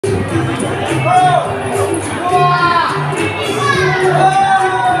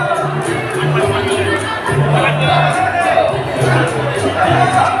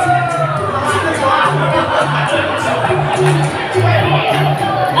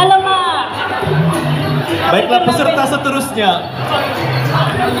Baiklah peserta seterusnya.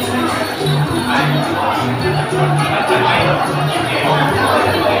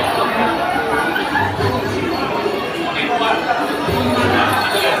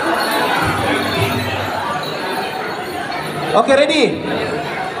 Oke, ready?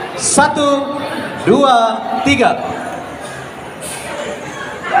 1, 2, 3.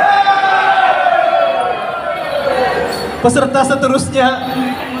 Peserta seterusnya.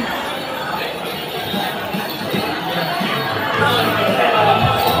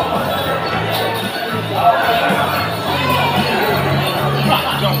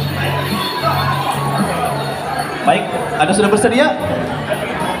 Baik, Anda sudah bersedia?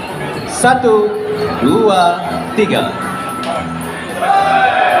 1, 2, 3.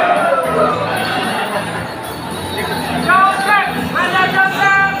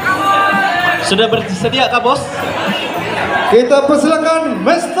 Sudah bersedia Kak Bos? Kita persilakan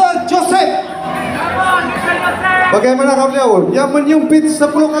Mr. Joseph. Bagaimana beliau yang menyumpit 10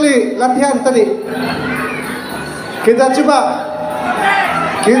 kali latihan tadi? Kita coba.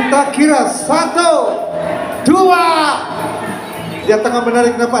 Kita kira 1, 2. Dia tengah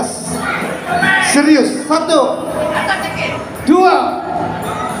menarik nafas. Serius. 1, 2.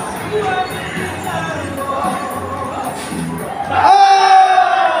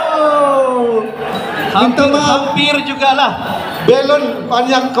 Hampir juga lah. Belon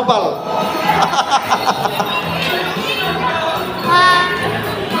panjang kebal.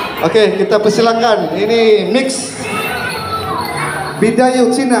 Oke, kita persilakan. Ini mix Bidayu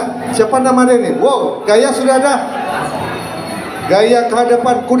Cina. Siapa nama dia ini? Wow, gaya sudah ada. Gaya ke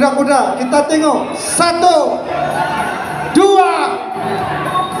hadapan kuda-kuda. Kita tengok. 1, 2.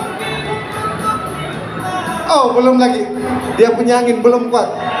 Oh, belum lagi. Dia punya angin belum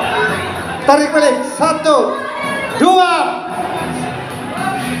kuat. Tarik balik. 1, 2.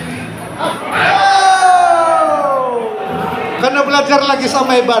 Karena belajar lagi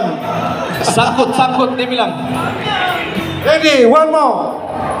sama Iban. Sangkut dia bilang. Ready, one more.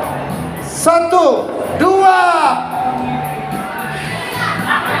 1, 2.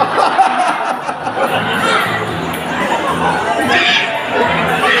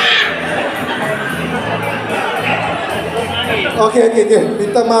 Oke.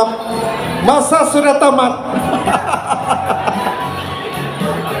 Minta maaf. Masa sudah tamat.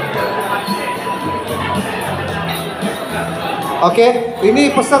 Oke, ini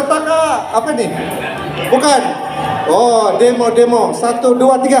peserta kah? Apa nih? Bukan. Oh, demo. 1, 2,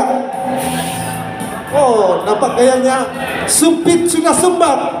 3. Oh, nampak gayanya sumpit sudah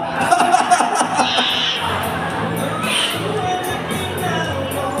sumbat.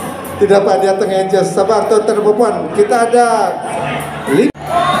 Tidak Pak, dia tengah aja. Sabar tuan-tuan perempuan. Kita ada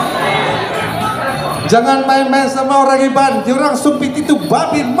jangan main-main sama orang Iban. Orang sumpit itu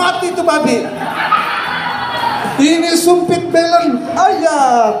babi, mati itu babi. Ini sumpit belon.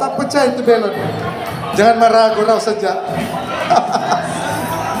 Ayah, tak percaya itu belon. Jangan marah, gurau saja.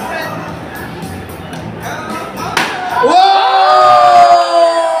 Wow.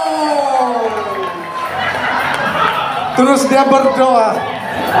 Terus dia berdoa.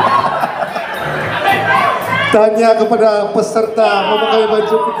 Tanya kepada peserta memakai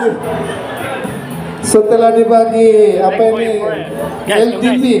baju putih. Setelah dibagi apa ini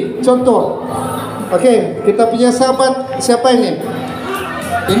LTV contoh. Oke, kita punya sahabat siapa ini?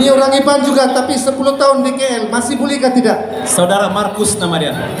 Ini orang Iban juga tapi 10 tahun di KL. Masih bolehkah tidak? Saudara Markus nama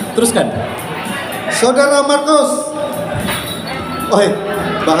dia. Teruskan. Saudara Markus. Oh,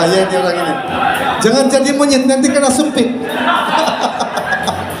 bahaya ini orang ini. Jangan jadi monyet nanti kena sumpit.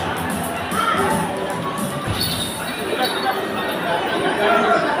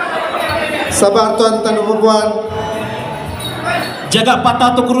 Sabar tuan-tuan dan perempuan. Jaga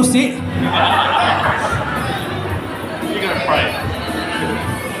patah tuh kursi.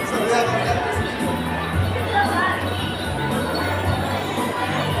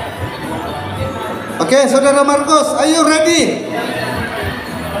 Oke, saudara Markus, are you ready?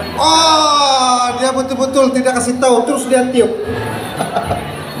 Oh, dia betul-betul tidak kasih tahu, terus dia tiup.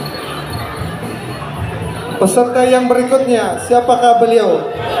 Peserta yang berikutnya, siapakah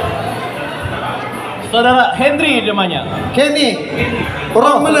beliau? Saudara Henry namanya. Kenny.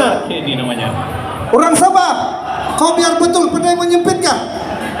 Orang mana? Kenny namanya. Orang Sabah. Kau biar betul pandai menyempit kah?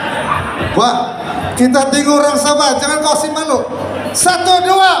 Wah, kita tengok orang Sabah, jangan kau si malu. 1,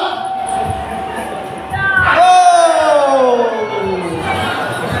 2. Oh.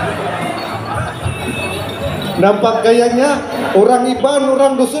 Nampak gayanya orang Iban,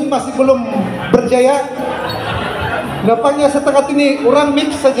 orang dusun masih belum berjaya. Nampaknya setengah ini orang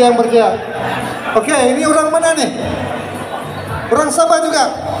mix saja yang berjaya. Oke, ini orang mana nih? Orang Sabah juga.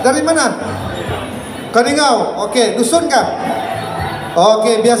 Dari mana? Kaningau. Okey, dusun kah?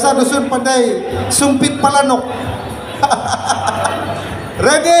 Okey, biasa dusun pandai sumpit palanok.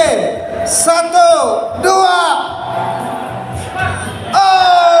 Ready? 1, 2.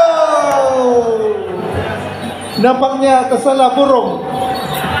 Oh! Nampaknya tersalah burung.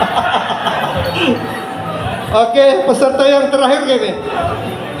 Okey, peserta yang terakhir ini.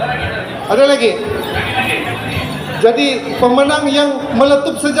 Ada lagi? Jadi pemenang yang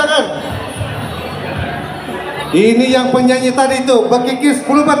meletup sejangan. Ini yang penyanyi tadi itu, berkikis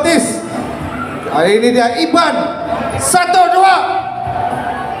bulu betis. Ini dia Iban. 1, 2.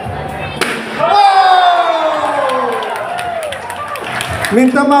 Wow!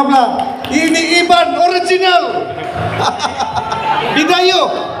 Minta maaf lah. Ini Iban original. Bidayu.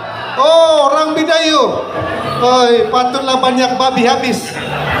 Oh, orang Bidayu. Oi, patutlah banyak babi habis.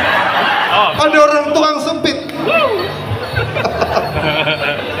 Ada orang tukang sempit.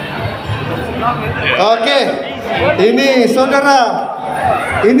 Okey, ini saudara.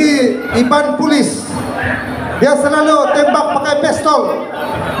 Ini Iban polis. Dia selalu tembak pakai pistol.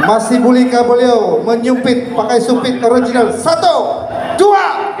 Masih bolehkah beliau menyumpit pakai sumpit original? 1,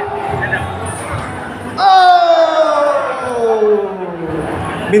 2. Oh!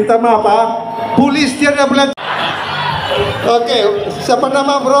 Minta maaf, ah. Polis tiada belajar. Okey, siapa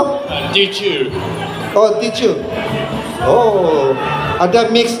nama bro? Teacher. Oh, teacher. Oh, ada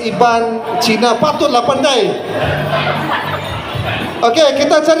mix Iban Cina, patutlah pandai. Okey,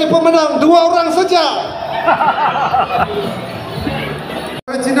 kita cari pemenang 2 orang saja.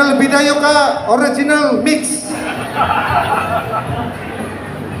 Original Bidayu kah? Original mix?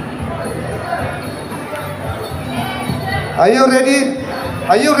 Are you ready?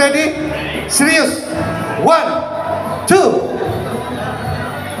 Are you ready? Serius? 1, 2.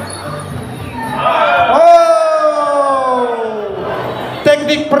 Oh,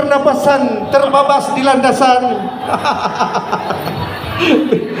 teknik pernapasan terbabas di landasan.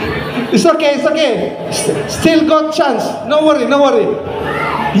 It's okay, it's okay. Still got chance. No worry, no worry.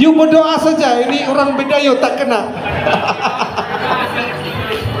 You berdoa saja. Ini orang Bidayu tak kena.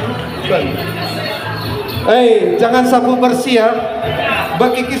 Hey, jangan sapu bersih ya.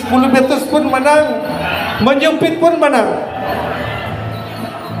 Berkikis bulu betis pun menang, menyumpit pun menang.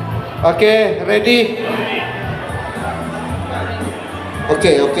 Okey, ready?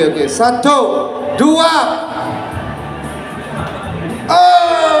 Okey. 1, 2.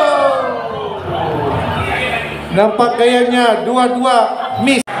 Oh! Nampak gayanya dua-dua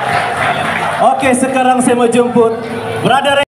miss. Okey, sekarang saya mau jemput Brother